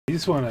I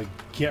just want to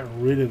get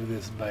rid of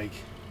this bike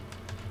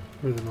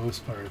for the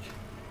most part.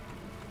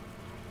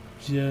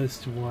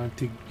 Just want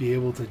to be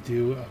able to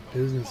do a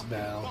business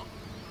battle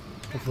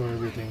before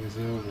everything is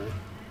over.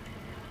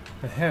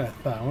 I had a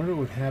thought. I wonder what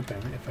would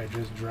happen if I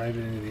just drive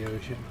it into the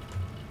ocean.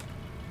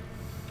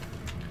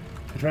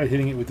 I tried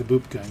hitting it with the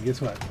boop gun.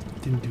 Guess what?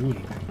 Didn't do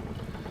anything.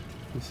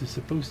 This is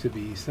supposed to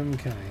be some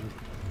kind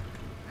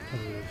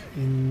of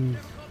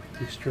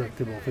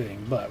indestructible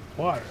thing, but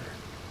water.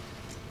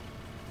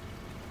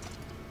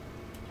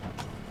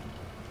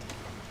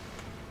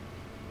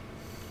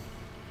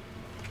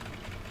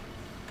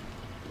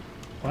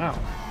 Wow.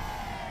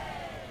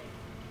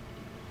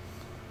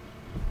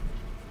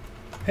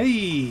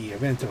 Hey,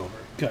 event over.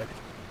 Good.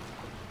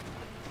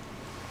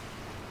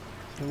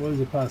 So was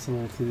it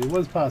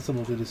was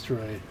possible to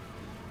destroy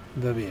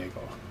the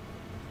vehicle.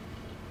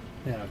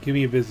 Now, give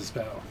me a business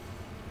battle.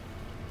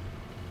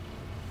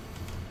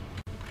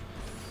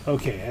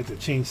 Okay, I had to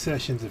change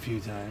sessions a few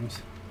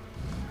times.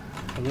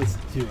 So let's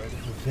do it.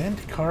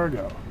 Event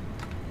cargo.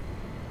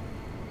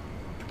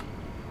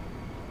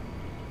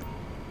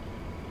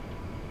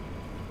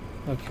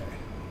 Okay.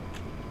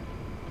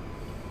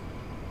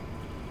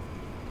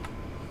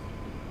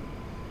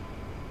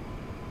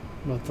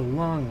 About the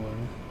long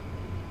one.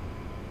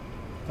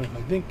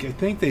 I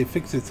think they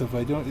fix it so if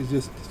I don't,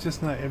 it's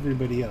just not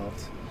everybody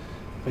else.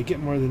 If I get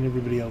more than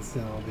everybody else,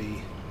 then I'll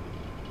be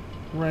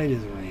right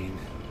as rain.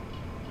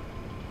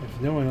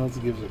 If no one else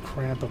gives a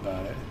crap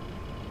about it,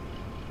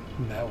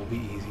 that will be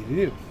easy to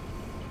do.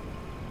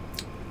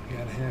 We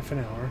got a half an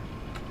hour.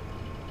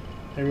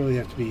 I really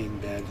have to be in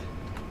bed,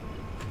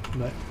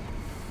 but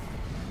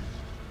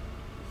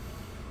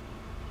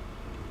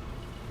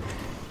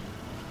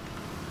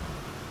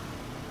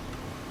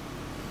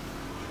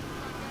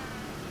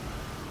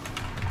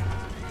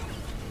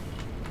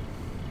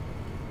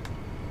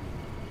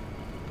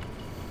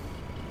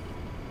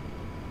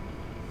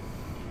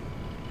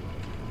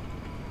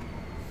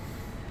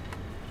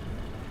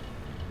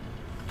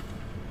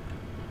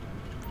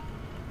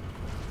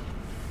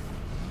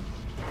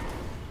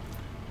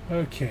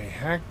okay,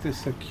 hack the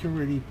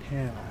security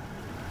panel.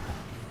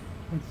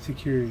 What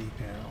security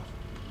panel?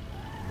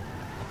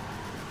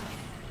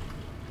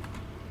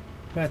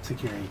 That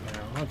security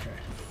panel, okay.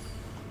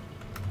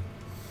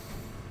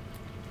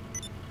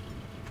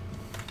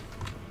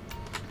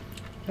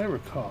 I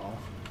recall,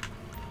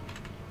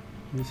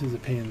 this is a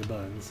pain in the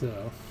bun,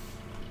 so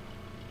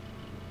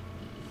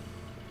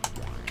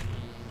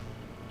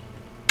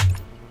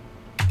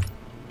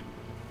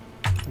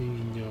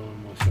no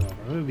one will show up.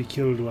 I'm going to be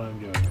killed while I'm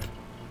doing it.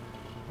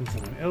 And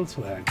someone else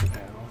will hack the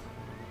panel.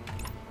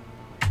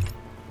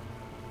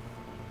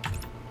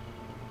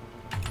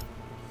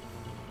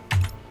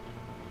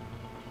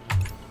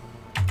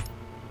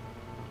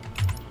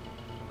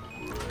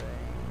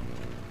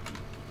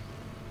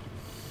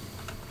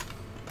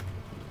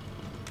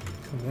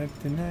 Collect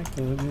the neck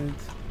of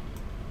it.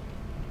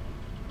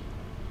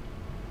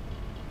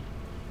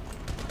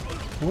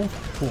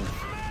 Oof, oof.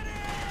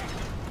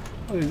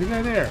 Oh, there's a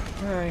guy there.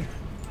 Hi.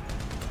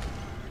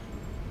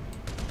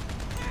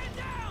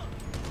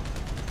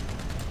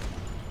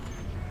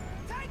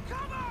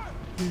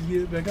 Did you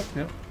get it back up?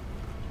 No.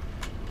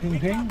 Ping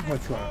ping?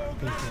 What's going on?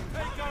 Ping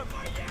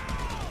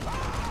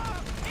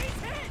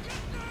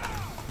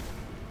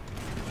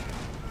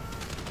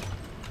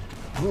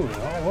ping. Ooh,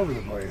 all over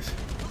the place.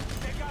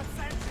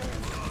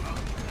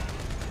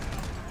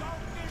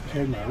 I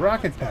had my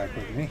rocket pack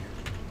with me.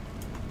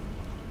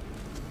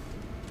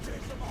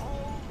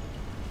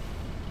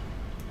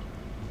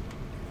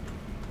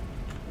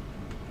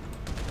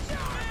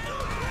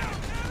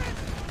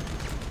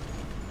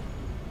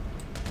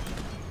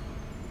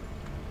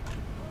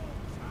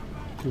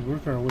 To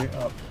work our way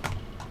up.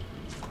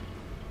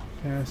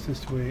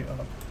 Fastest way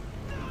up.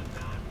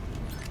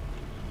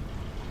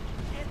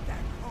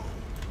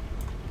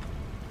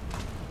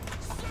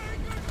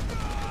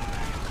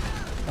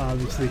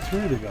 Obviously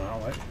through the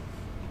gauntlet.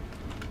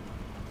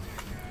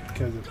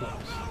 Because it's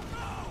close.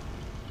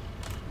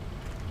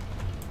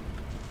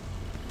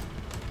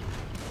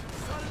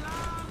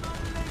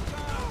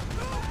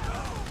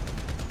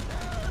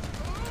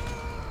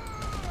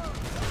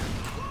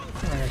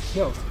 I got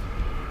killed.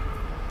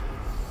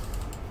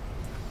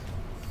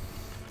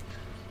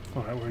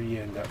 Alright, where do you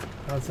end up?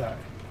 Outside.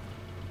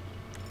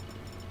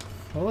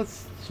 Well,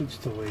 let's switch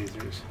to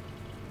lasers.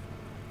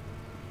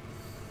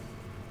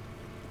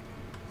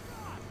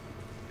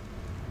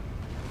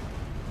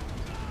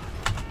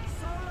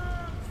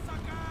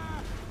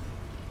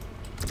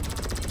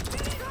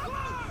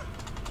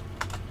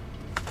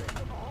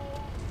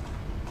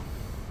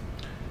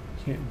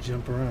 Can't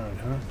jump around,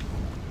 huh?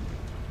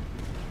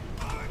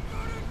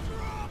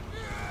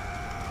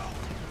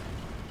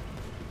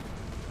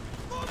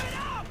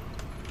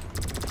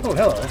 Oh,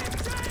 hello.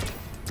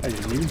 I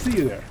didn't even see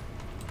you there.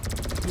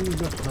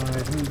 Who's up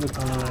high? Who's up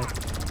high?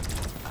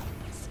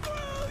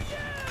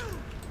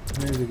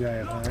 There's a guy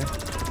up high.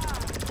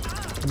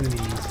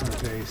 Minis in the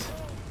face.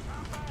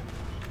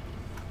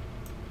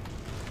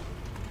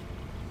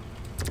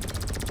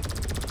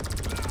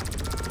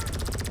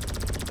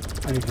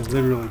 And you can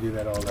literally do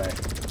that all day.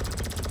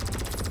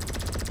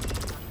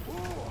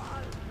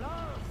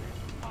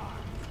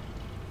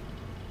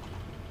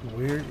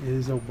 Where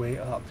is a way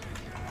up?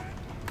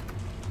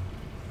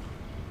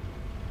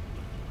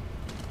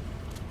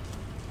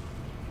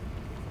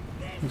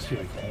 Let's see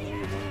if I can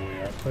move one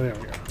way up. Oh, there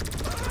we go.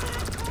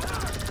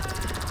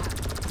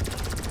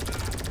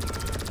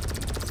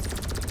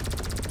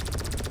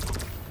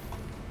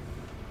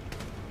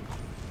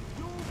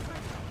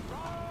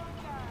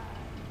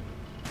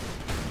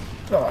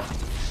 Oh,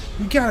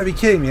 you gotta be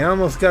kidding me. I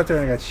almost got there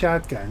and I got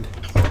shotgunned.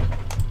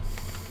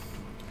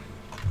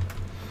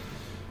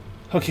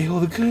 Okay, well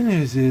the good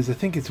news is I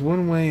think it's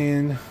one way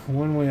in,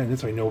 one way out.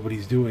 That's why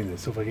nobody's doing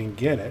this. So if I can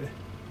get it,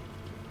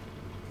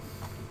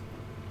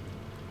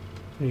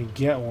 if I can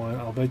get one,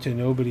 I'll bet you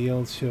nobody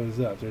else shows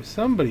up. There's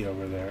somebody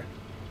over there.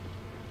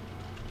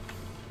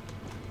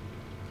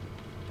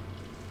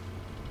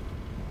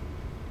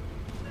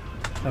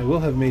 I will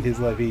have made his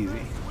life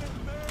easy.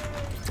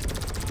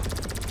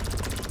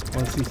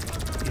 Once these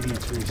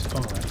idiots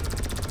respawn.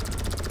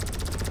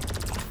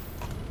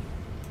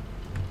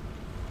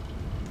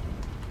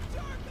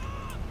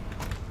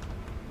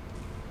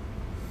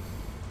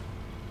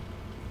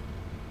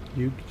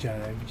 Juke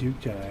jive,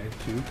 juke jive,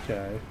 juke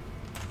jive.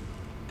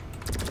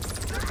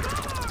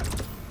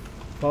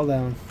 Fall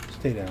down,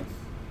 stay down.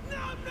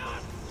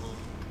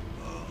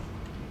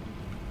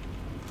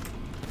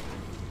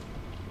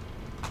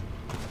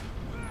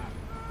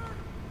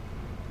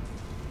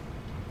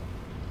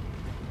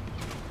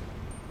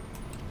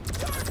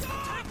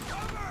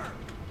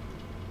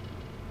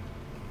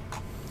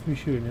 Who's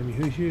shooting at me?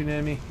 Who's shooting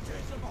at me?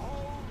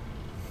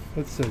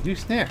 Let's do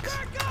snacks.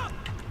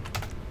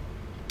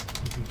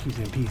 Q's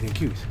and P's and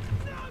Q's.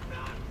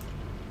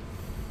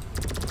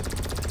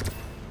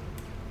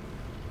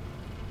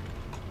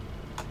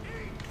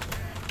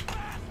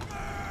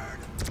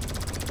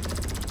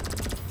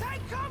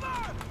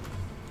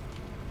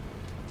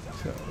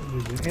 So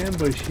there's an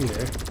ambush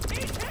here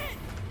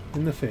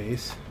in the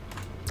face.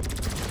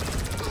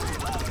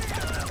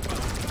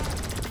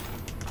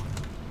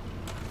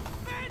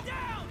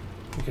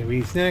 Okay, we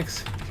eat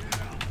snacks.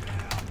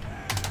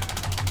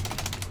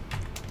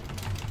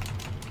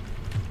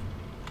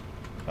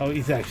 Oh,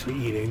 he's actually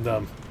eating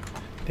them.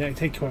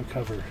 Take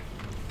cover.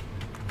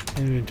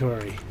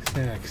 Inventory.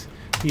 Snacks.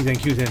 P's and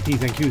Q's and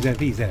P's and Q's and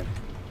P's and.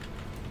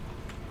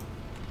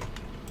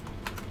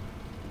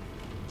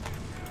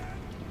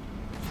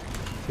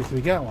 Okay, so we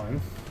got one.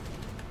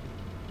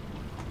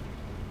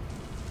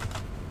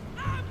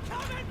 I'm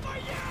coming for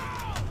you!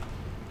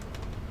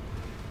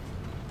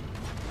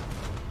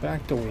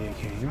 Back the way you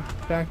came.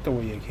 Back the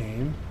way you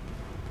came.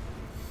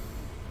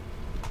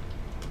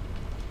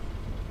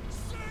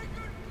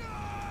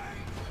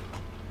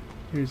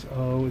 Here's,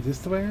 oh, is this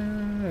the way out?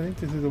 I think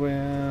this is the way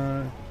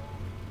out.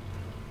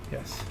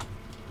 Yes.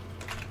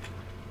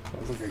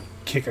 That was like a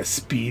kick of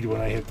speed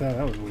when I hit that.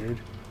 That was weird.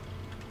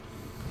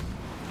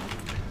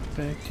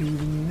 Back to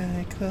the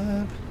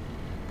nightclub.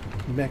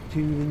 Back to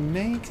the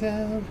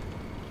nightclub.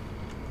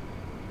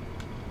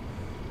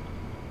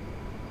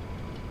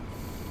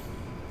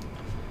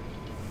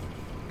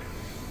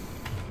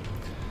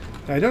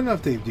 I don't know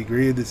if they've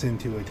degraded this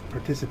into a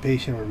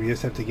participation where we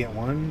just have to get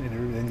one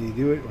and then you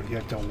do it, or you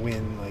have to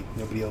win like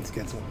nobody else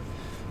gets one.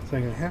 So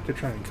I'm going to have to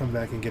try and come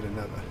back and get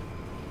another.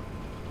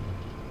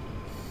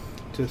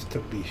 Just to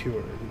be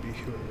sure,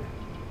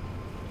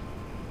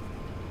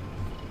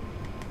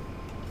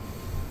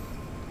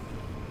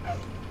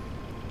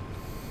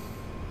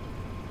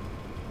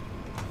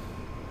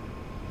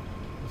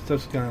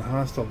 Stuff's gone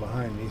hostile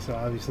behind me, so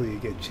obviously you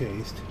get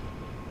chased.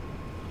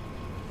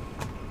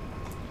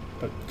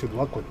 But good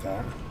luck with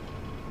that.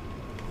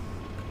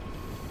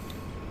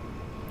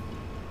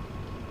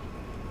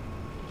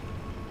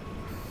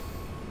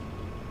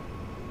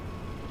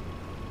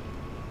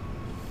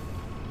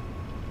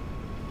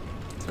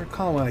 So I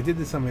recall when I did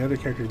this on my other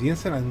character, the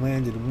instant I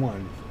landed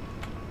one,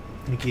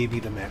 it gave me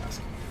the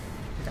mask.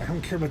 Like, I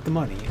don't care about the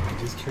money, I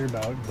just care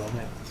about the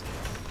mask.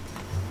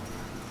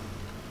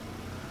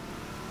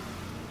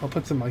 I'll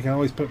put some, I can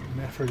always put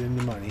effort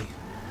into money.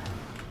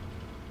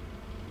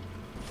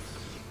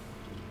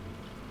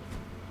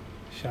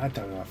 Shot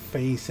down in the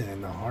face and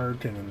in the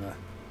heart and in the...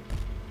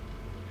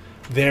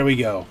 There we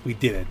go. We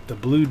did it. The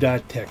blue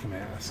dot tech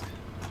mask.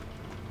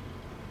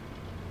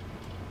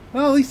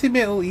 Well, at least they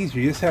made it a little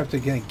easier. You just have to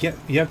get...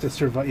 You have to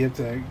survive. You have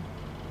to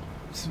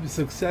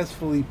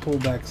successfully pull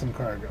back some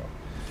cargo.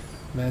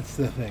 That's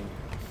the thing.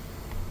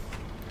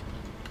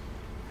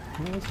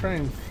 Well, let's try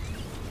and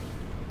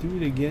do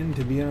it again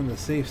to be on the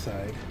safe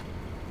side.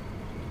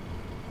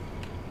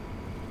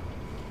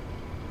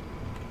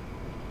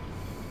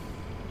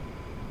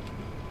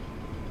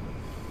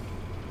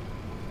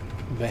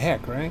 The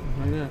heck, right?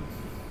 Why not?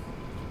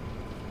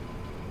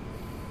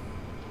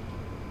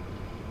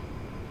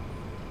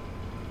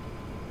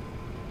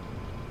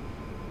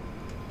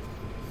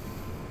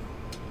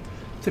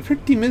 It's a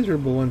pretty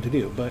miserable one to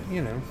do, but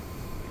you know,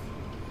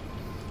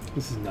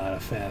 this is not a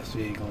fast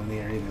vehicle in the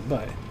air either,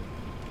 but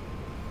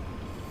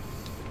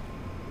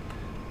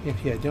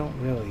if you don't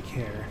really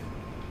care.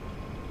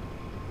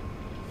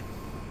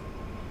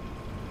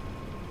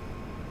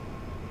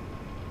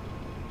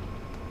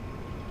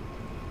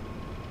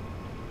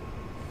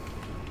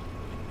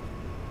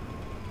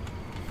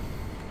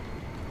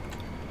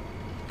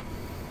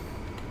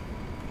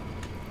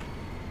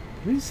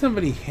 There's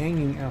somebody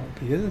hanging out.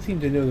 He doesn't seem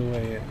to know the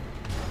way in.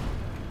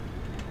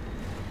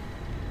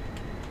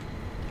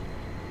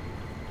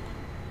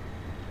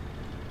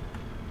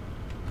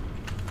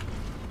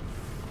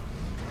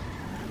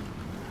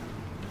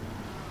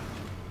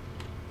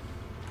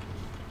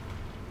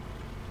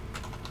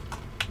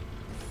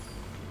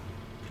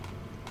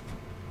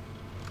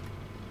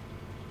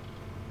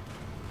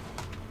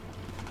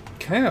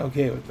 Kind of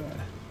okay with that.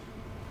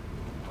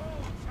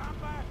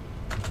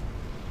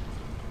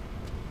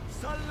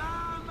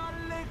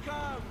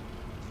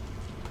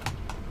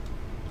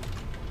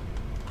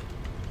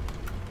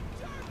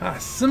 Ah,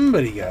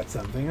 somebody got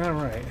something. All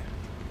right.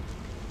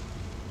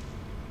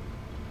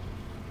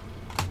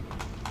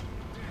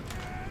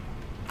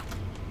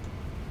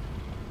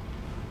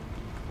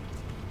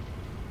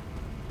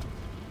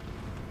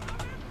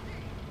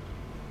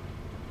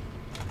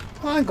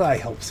 Well, I'm glad I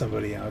helped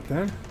somebody out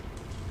then.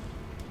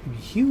 Maybe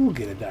he will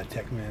get a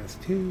 .tech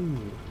mask too.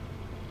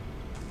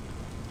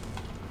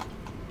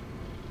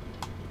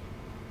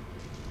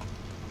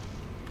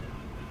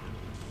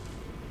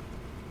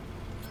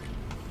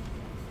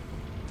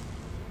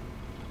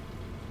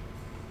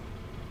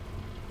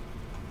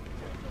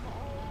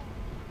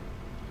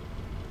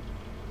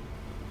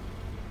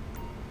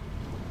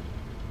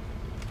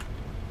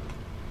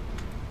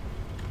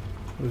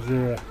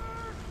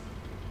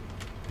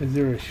 Is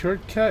there a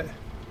shortcut?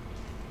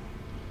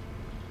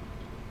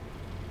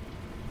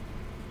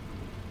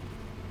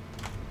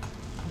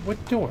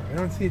 What door? I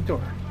don't see a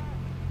door.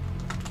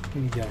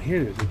 Maybe down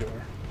here there's a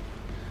door.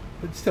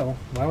 But still,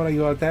 why would I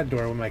go out that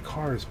door when my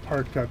car is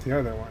parked out the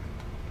other one?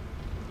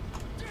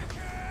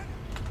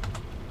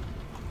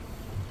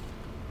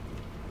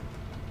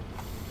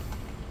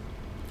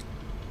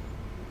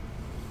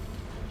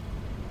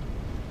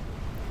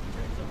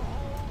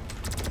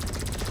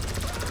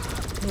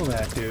 Kill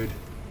that dude.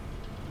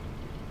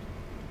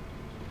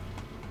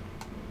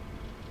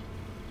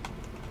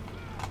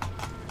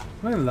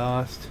 Am I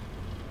lost?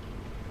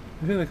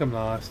 I feel like I'm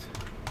lost.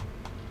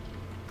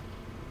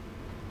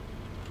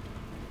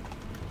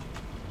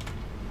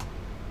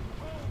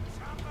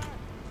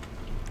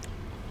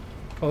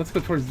 Oh, let's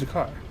go towards the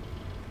car.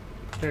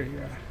 There you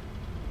go.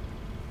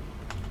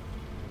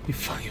 Be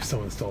funny if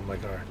someone stole my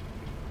car.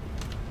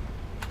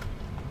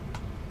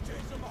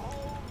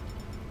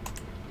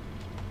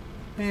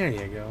 There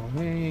you go.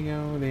 There you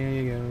go. There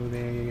you go.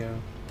 There you go.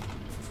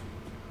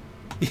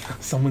 Yeah,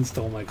 someone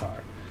stole my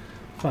car.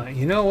 Fine.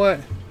 You know what?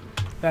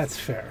 That's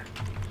fair.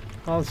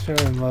 All's fair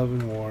in love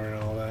and war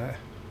and all that.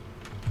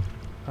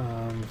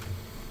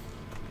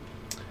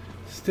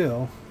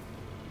 Still,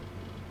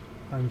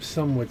 I'm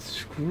somewhat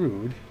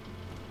screwed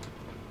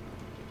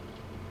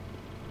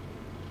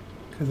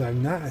because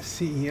I'm not a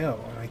CEO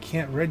and I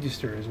can't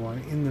register as one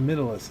in the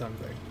middle of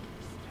something.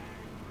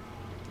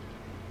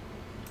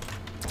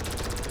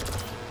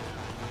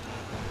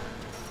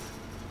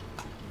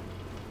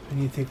 I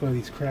need to take one of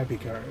these crappy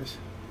cars.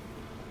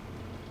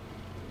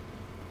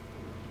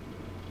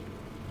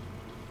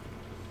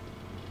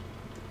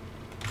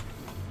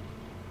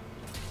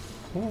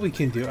 What we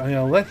can do, I'm going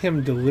to let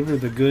him deliver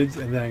the goods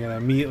and then I'm going to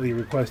immediately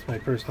request my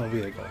personal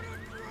vehicle.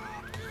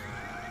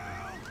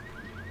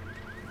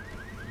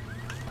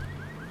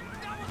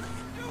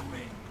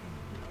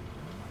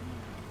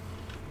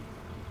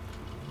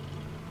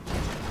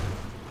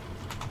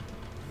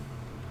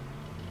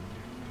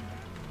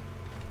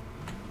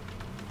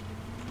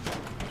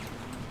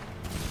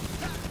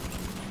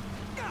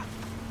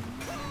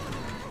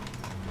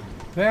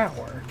 That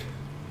worked.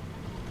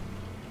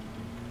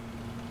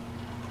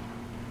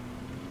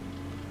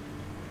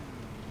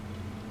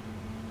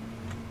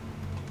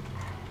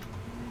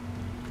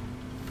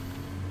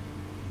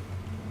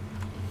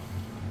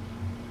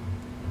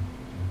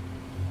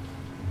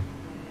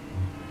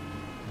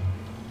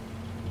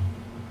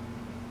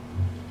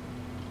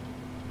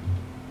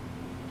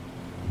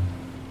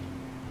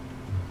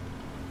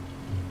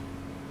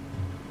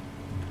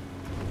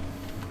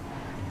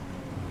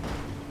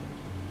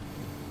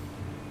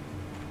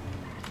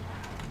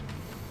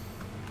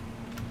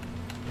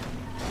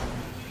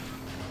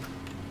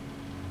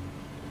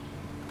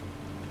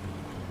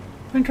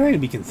 I'm trying to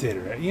be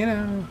considerate, you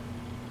know.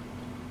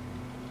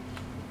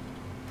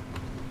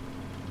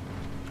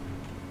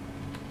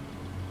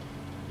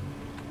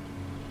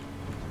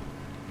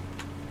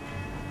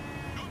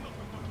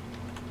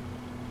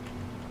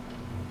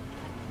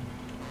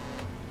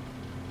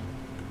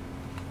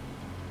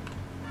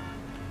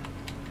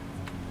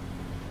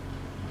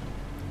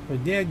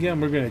 But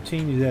dadgum, we're going to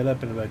change that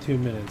up in about 2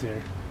 minutes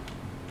here.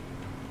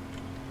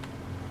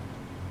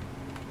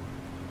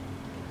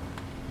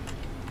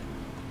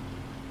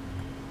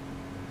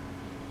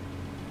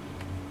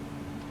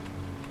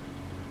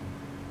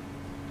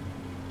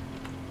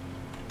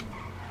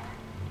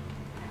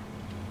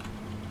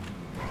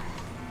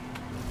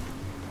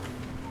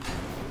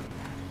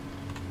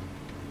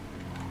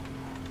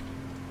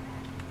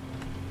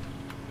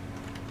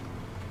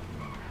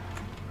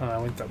 Oh, I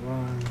went the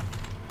wrong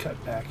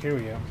cut back. Here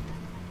we go.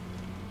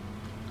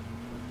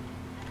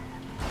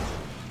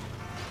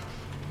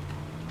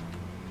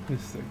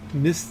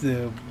 Missed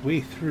the way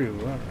through.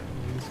 Alright,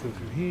 let's go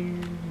through here.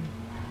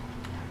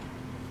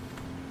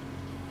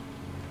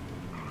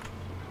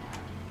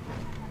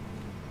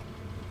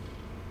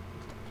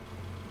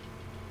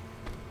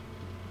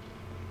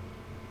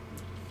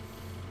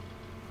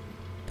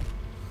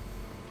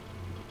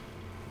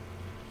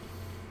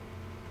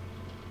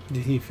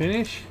 Did he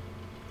finish?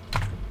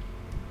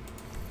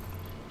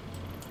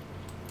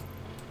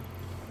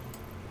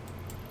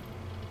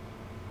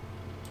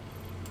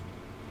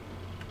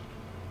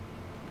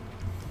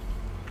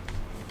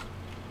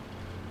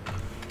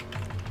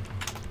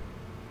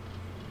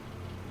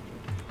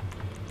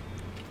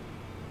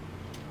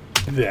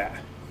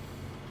 That.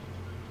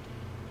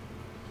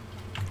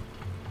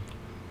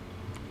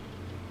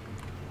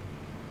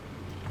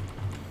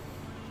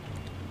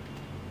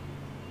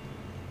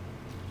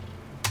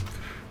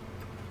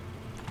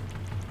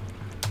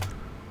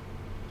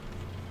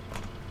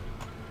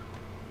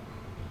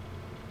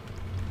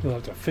 He'll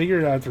have to figure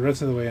it out the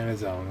rest of the way on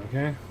his own,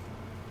 okay?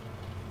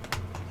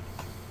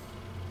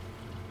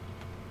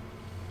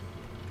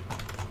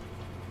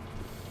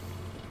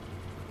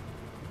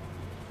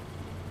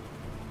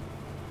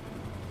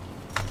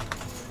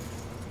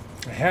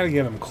 I had to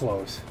get him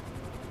close.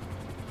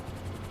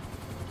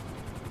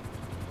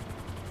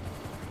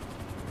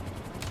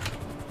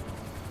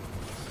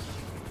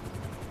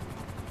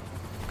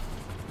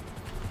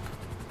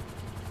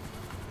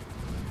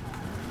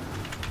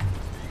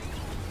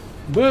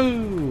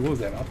 Whoa! What was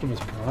that? Optimus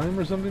Prime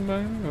or something by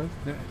him?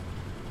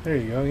 There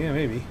you go. Yeah,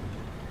 maybe.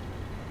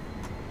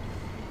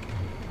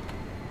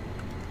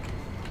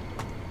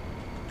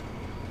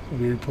 A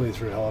weird place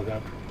for a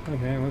helicopter.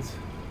 Okay, let's...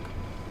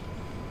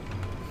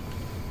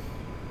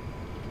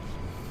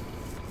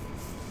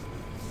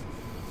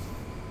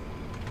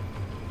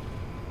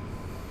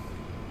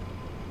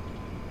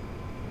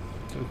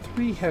 So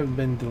 3 have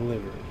been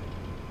delivered.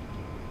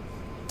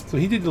 So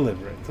he did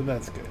deliver it, so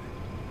that's good.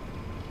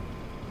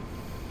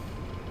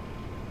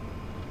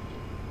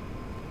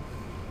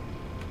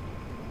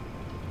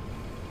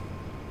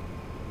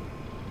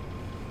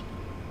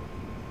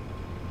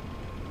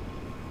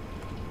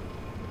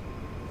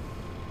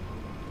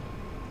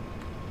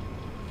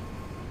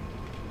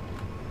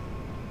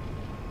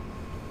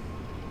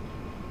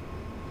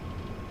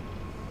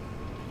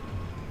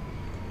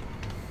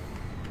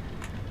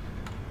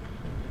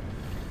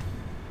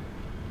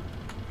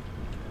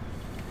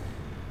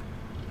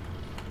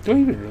 Do I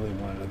even really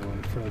want another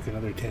one for like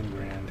another 10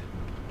 grand?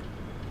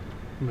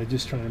 Am I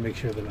just trying to make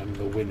sure that I'm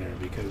the winner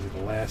because of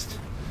the last,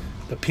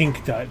 the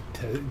pink dot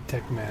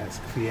tech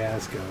mask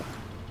fiasco?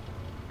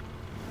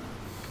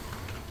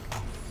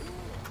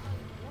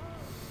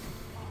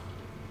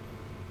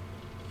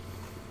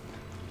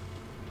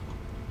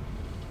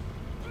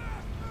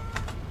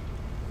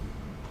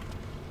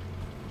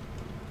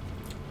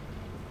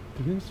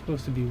 There's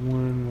supposed to be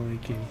one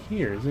like in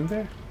here, isn't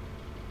there?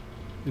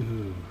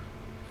 Ooh.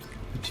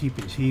 The cheap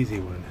and cheesy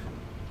one.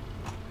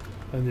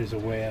 Then there's a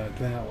way out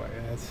that way.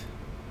 That's...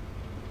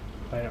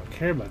 I don't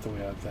care about the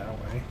way out that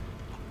way.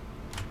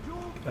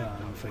 If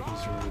I can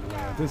just remember the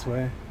way out this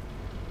way.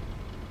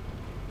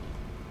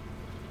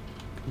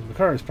 The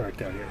car is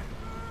parked out here.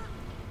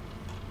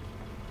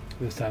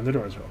 This time the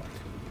doors are locked.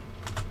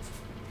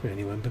 For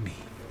anyone but me.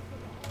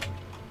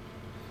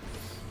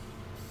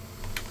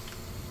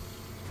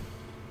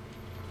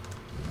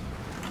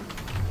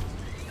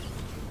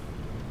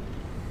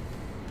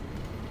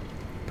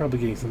 Probably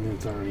getting something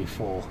that's already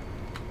full.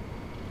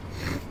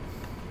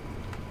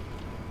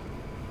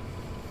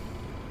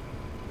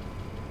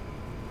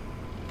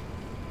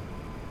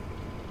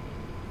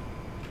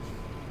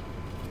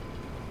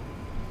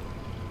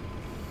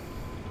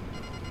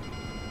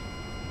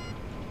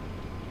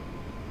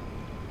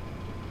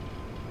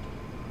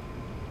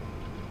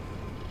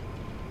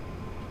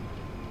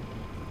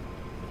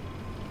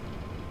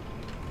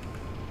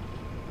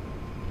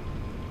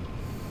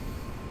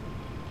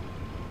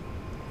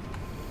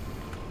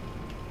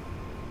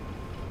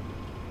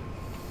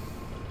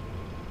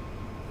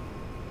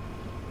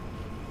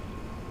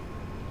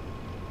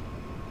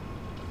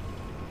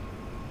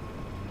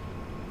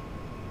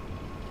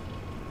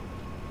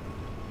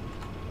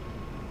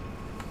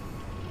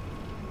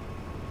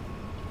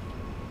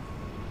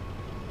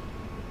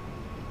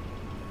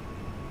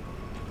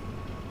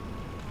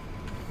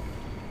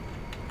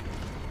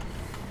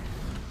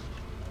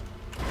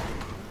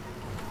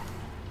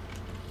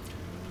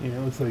 Yeah, it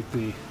looks like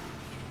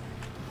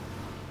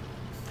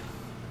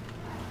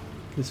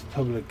this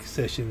public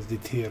session's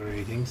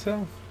deteriorating,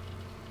 so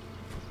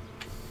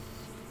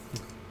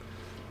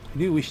I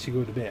do wish to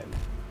go to bed.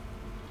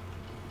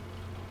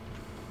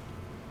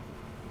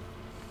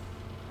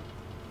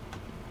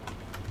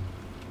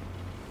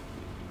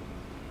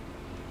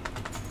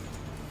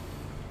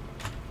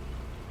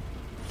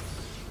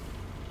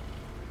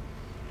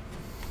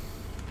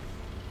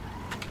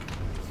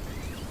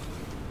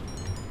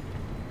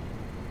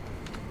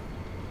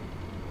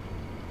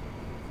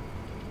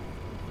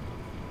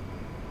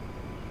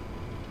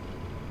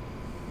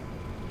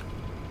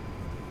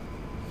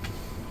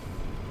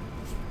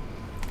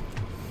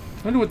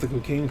 I wonder what the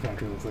cocaine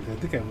factory looks like. I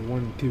think I have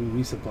 1 or 2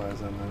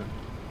 resupplies on that.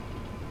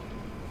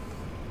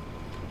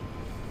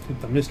 Hit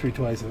the mystery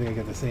twice, I think I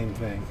got the same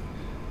thing.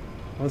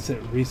 Unless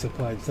it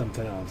resupplied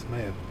something else. It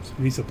may have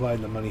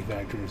resupplied the money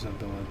factory or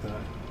something like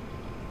that.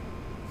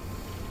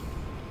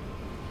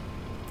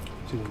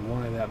 So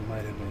why that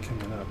might have been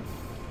coming up.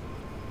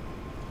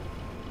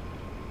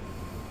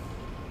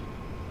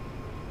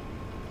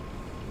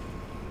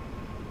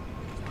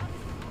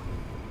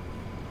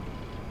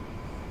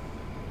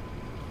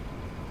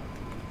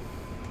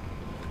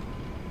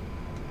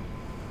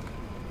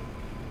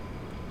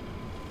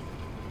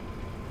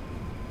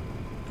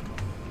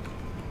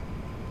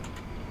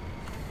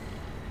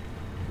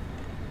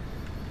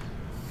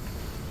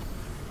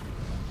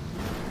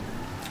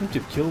 I think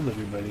you've killed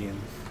everybody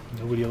and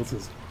nobody else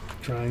is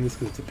trying this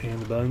because it's a pain in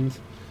the buns.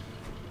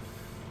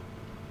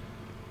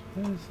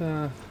 There's,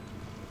 this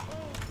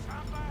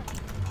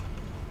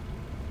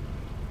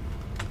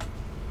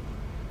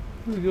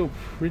will go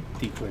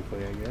pretty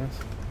quickly, I guess.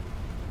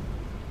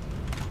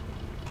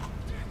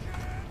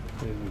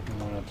 Maybe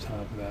one up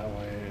top that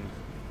way.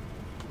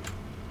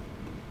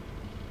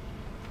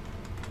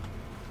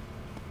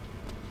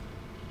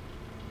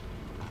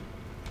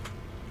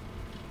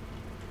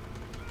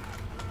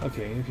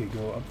 Okay, if you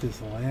go up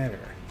this ladder,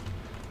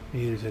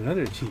 maybe there's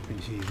another cheap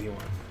and cheesy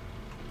one.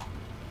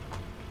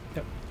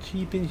 Yep,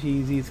 cheap and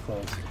cheesy, it's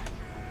close.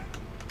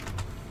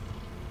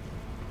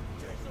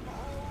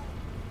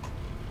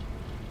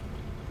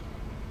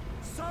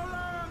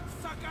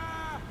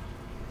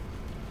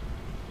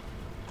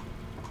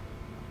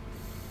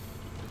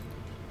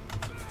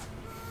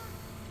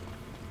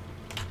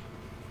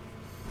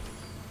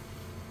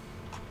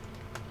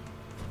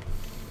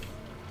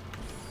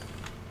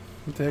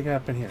 What the heck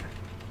happened here?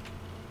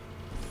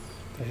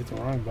 Did I hit the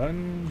wrong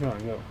button? Come on,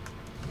 go.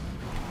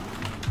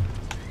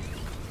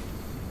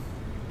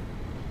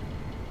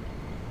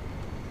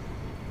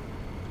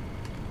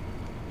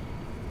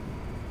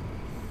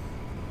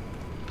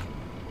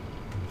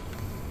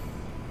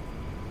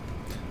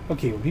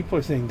 Okay, when people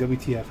are saying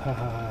WTF, ha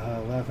ha ha ha,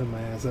 laughing my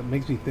ass up,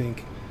 makes me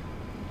think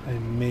I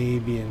may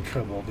be in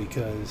trouble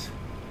because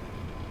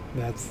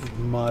that's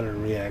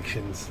modern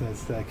reactions.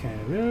 That's that kind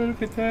of, oh,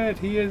 look at that,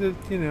 he has a,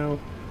 you know,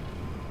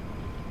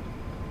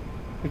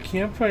 a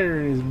campfire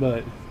in his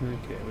butt.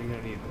 Okay, we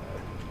don't need that.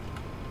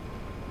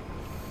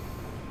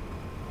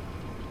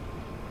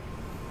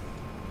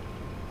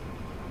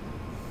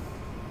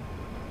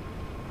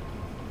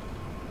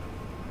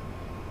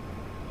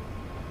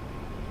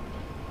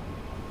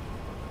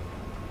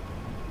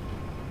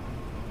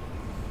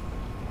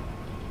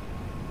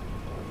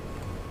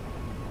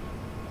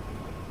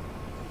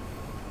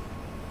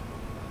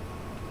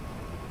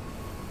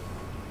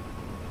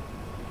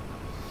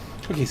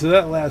 Okay, so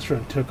that last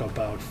run took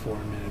about 4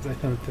 minutes. I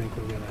don't think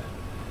we're gonna...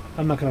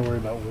 I'm not gonna worry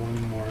about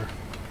one more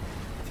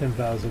 $10,000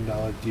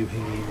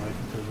 doohickey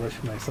like to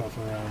rush myself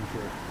around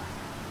for.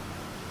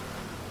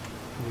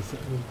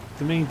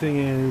 The main thing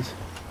is,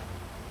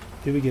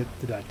 did we get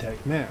the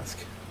 .tech mask?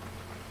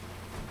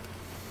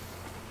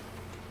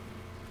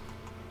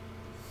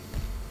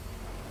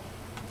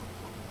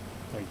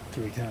 Like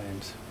 3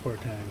 times, 4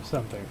 times,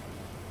 something.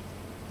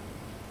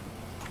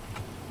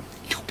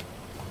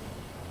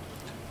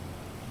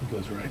 It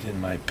goes right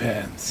in my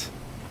pants.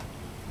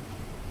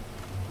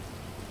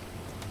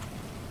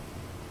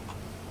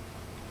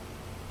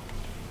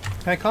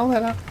 Can I call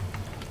that up?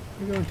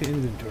 We're going to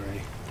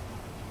inventory.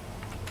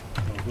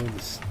 I'll go to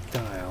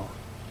style.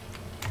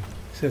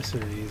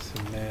 Accessories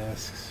and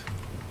masks.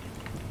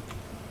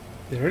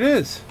 There it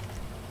is!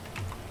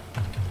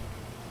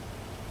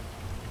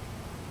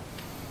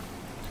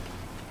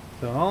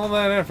 So all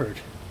that effort.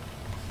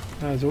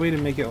 Now there's a way to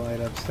make it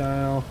light up.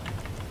 Style.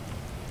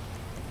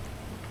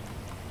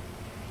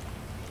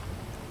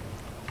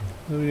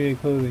 Illuminated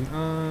clothing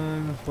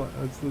on.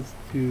 Let's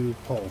do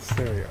pulse.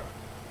 There we go.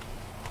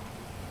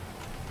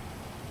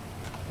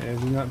 And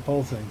it's not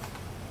pulsing.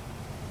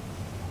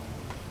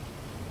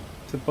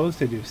 It's supposed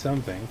to do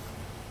something.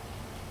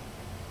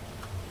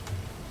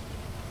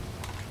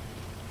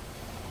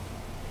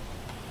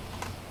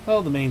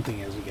 Well, the main thing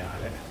is we got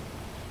it.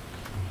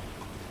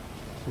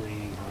 It's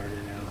raining harder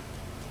now.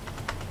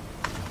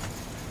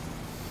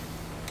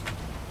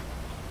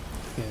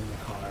 Get in the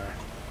car.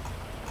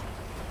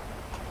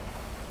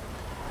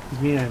 Does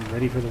mean I'm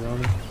ready for the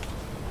Ronin?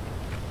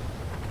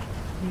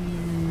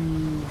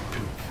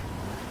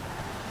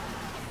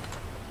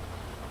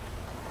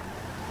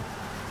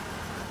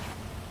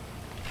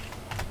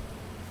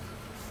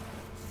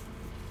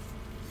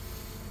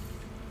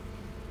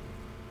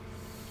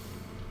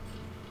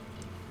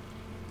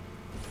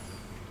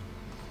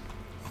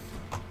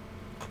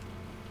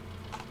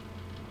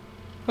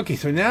 Okay,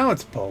 so now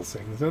it's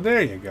pulsing. So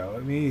there you go.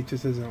 I mean, it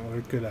just doesn't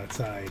look good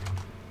outside.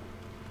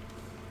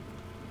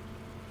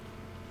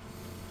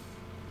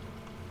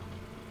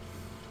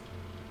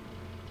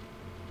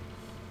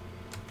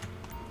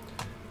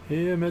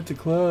 Hey, I'm at the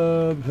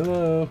club.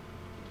 Hello.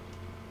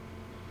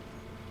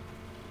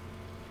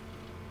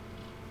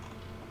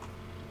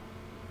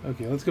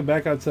 Okay, let's go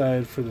back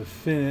outside for the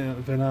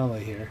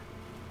finale here.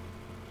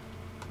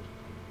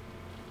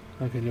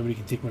 Okay, nobody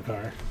can take my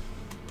car.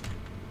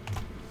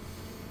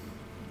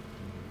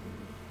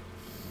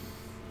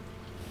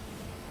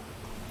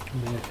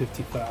 Minute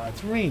 55.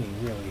 It's raining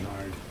really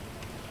hard.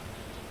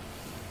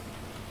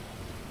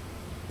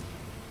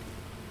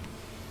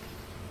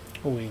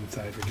 I'll wait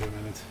inside for 2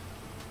 minutes.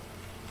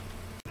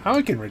 How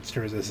I can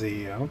register as a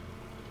CEO?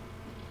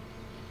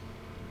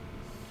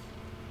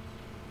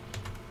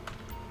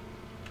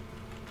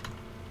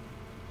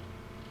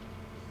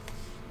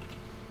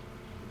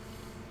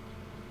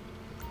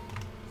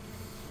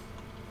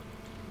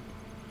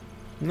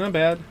 Not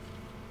bad.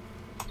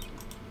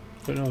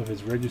 Don't know if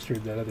it's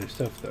registered that other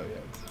stuff though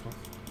yet. So.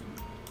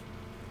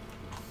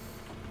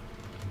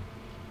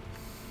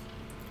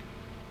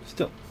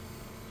 Still,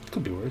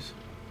 could be worse.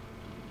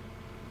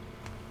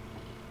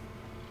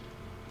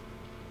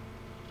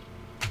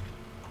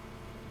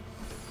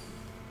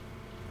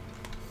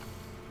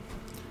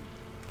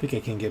 I think I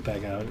can get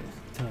back out in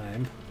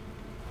time.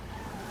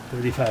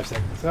 35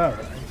 seconds. All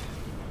right.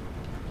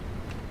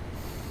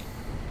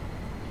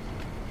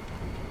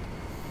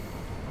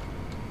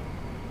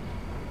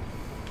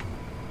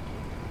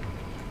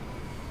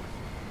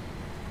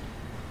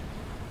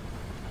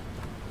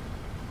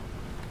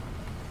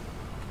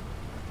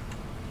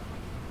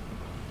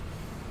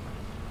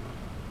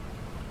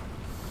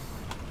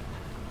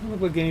 Doesn't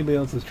look like anybody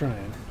else is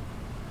trying.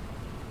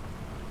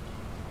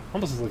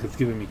 Almost looks like it's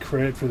giving me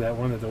credit for that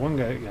one that the one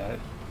guy got.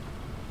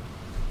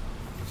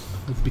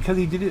 It's because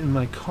he did it in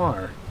my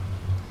car.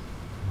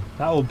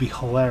 That will be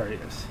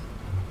hilarious.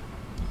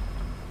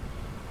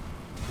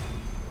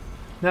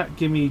 Not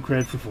give me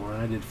credit for 4,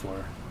 and I did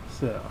 4.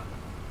 So.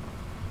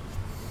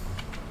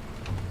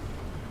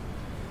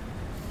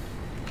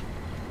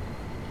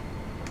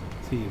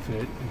 See if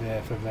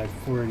I'm at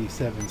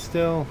 487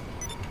 still.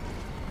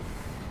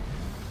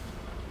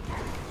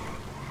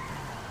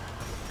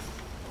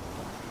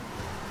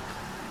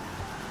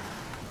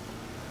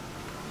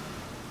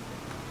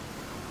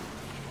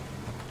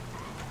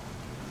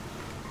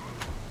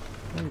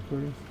 I'm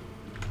recording.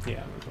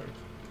 Yeah, I'm recording.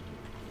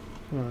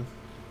 Come on.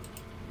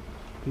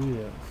 Do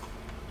that.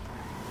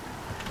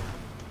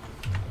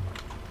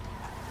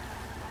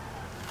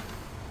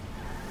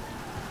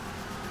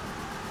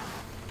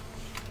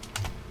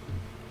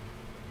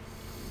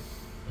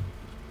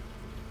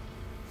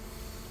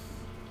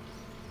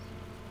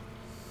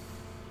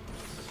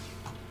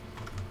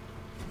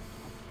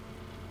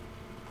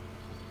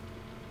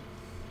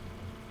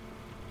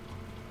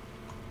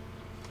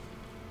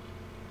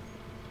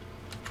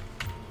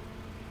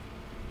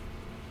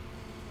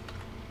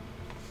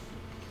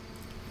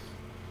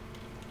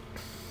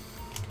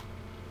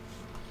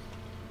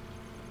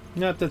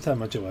 Not that's how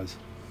much it was.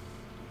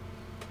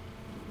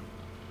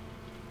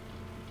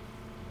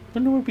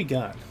 Wonder what we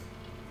got.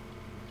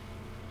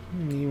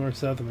 Any more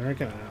South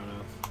American?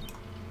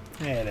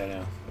 I don't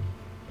know.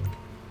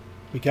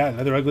 We got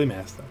another ugly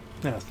mask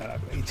though. No, it's not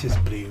ugly. It's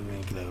just blue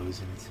and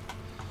glows and it's...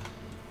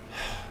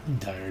 I'm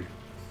tired.